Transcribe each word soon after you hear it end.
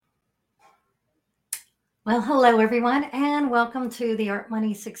Well, hello, everyone, and welcome to the Art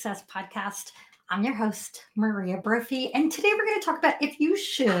Money Success Podcast. I'm your host, Maria Brophy, and today we're going to talk about if you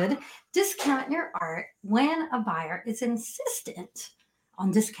should discount your art when a buyer is insistent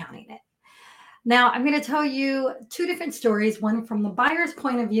on discounting it. Now, I'm going to tell you two different stories, one from the buyer's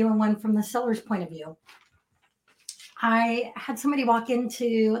point of view and one from the seller's point of view. I had somebody walk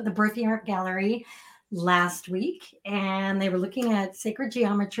into the Brophy Art Gallery last week, and they were looking at sacred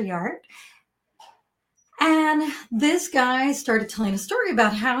geometry art. And this guy started telling a story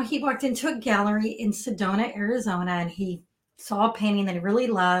about how he walked into a gallery in Sedona, Arizona, and he saw a painting that he really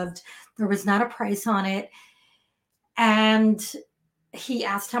loved. There was not a price on it. And he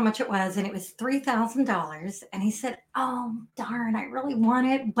asked how much it was, and it was $3,000. And he said, "Oh, darn, I really want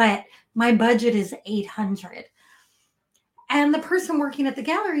it, but my budget is $800." And the person working at the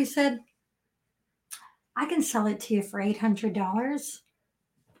gallery said, "I can sell it to you for $800.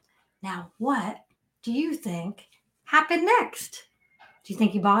 Now, what do you think happened next? Do you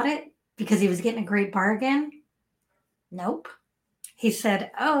think he bought it because he was getting a great bargain? Nope. He said,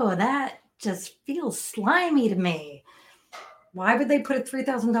 "Oh, that just feels slimy to me. Why would they put a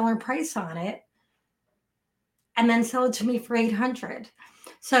 $3,000 price on it and then sell it to me for 800?"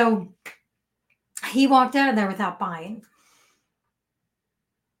 So he walked out of there without buying.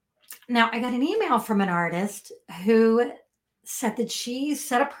 Now, I got an email from an artist who said that she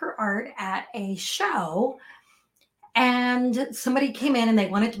set up her art at a show and somebody came in and they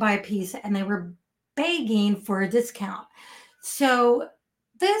wanted to buy a piece and they were begging for a discount. So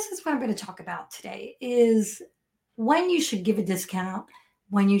this is what I'm going to talk about today is when you should give a discount,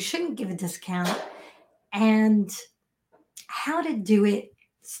 when you shouldn't give a discount, and how to do it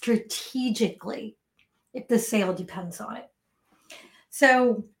strategically if the sale depends on it.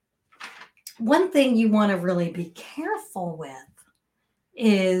 So one thing you want to really be careful with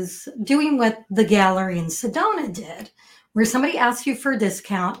is doing what the gallery in Sedona did, where somebody asks you for a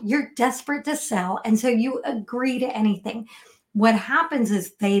discount, you're desperate to sell, and so you agree to anything. What happens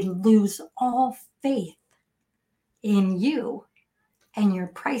is they lose all faith in you and your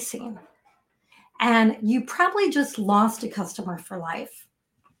pricing. And you probably just lost a customer for life.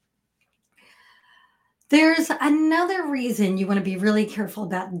 There's another reason you want to be really careful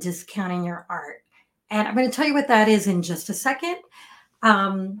about discounting your art. And I'm going to tell you what that is in just a second.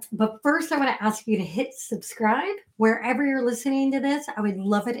 But first, I want to ask you to hit subscribe wherever you're listening to this. I would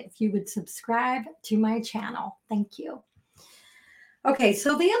love it if you would subscribe to my channel. Thank you. Okay,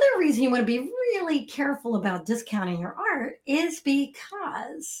 so the other reason you want to be really careful about discounting your art is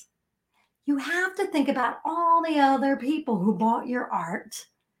because you have to think about all the other people who bought your art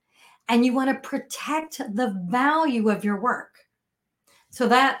and you want to protect the value of your work. So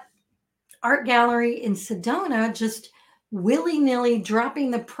that art gallery in Sedona just willy-nilly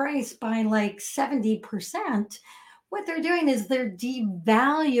dropping the price by like 70%, what they're doing is they're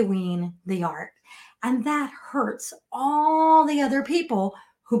devaluing the art. And that hurts all the other people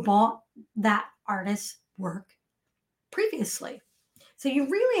who bought that artist's work previously. So you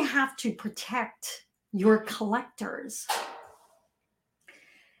really have to protect your collectors.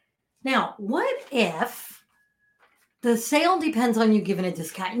 Now, what if the sale depends on you giving a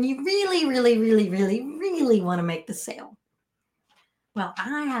discount and you really, really, really, really, really want to make the sale? Well,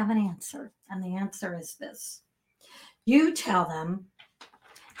 I have an answer, and the answer is this. You tell them,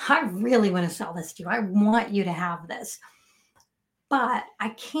 "I really want to sell this to you. I want you to have this, but I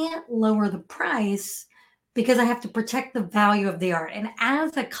can't lower the price because I have to protect the value of the art. And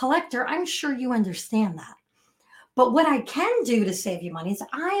as a collector, I'm sure you understand that. But what I can do to save you money is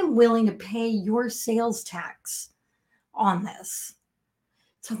I am willing to pay your sales tax on this."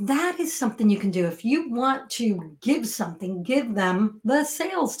 So that is something you can do. If you want to give something, give them the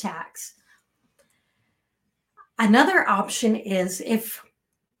sales tax. Another option is if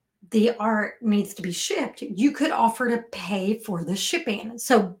the art needs to be shipped, you could offer to pay for the shipping.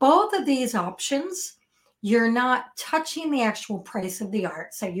 So both of these options, you're not touching the actual price of the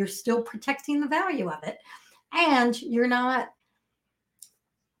art. So you're still protecting the value of it. And you're not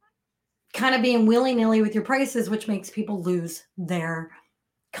kind of being willy-nilly with your prices, which makes people lose their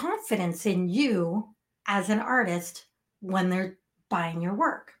confidence in you as an artist when they're buying your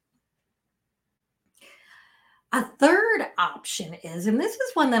work. A third option is, and this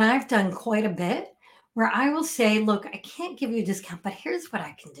is one that I've done quite a bit, where I will say, "Look, I can't give you a discount, but here's what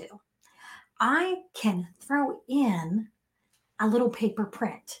I can do. I can throw in a little paper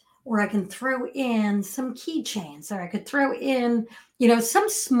print, or I can throw in some keychains, or I could throw in, some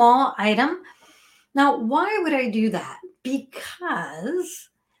small item." Now, why would I do that? Because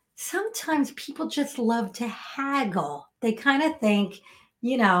sometimes people just love to haggle. They kind of think,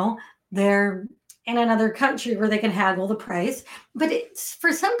 they're in another country where they can haggle the price. But it's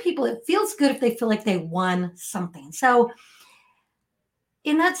for some people, it feels good if they feel like they won something. So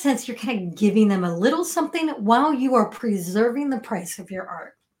in that sense, you're kind of giving them a little something while you are preserving the price of your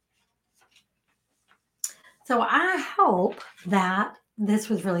art. So I hope that this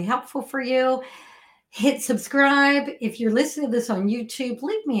was really helpful for you. Hit subscribe. If you're listening to this on YouTube,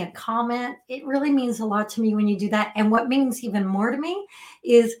 leave me a comment. It really means a lot to me when you do that. And what means even more to me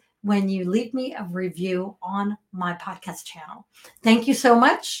is when you leave me a review on my podcast channel. Thank you so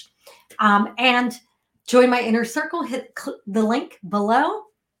much. And join my inner circle. Hit the link below.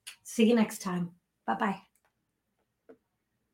 See you next time. Bye-bye.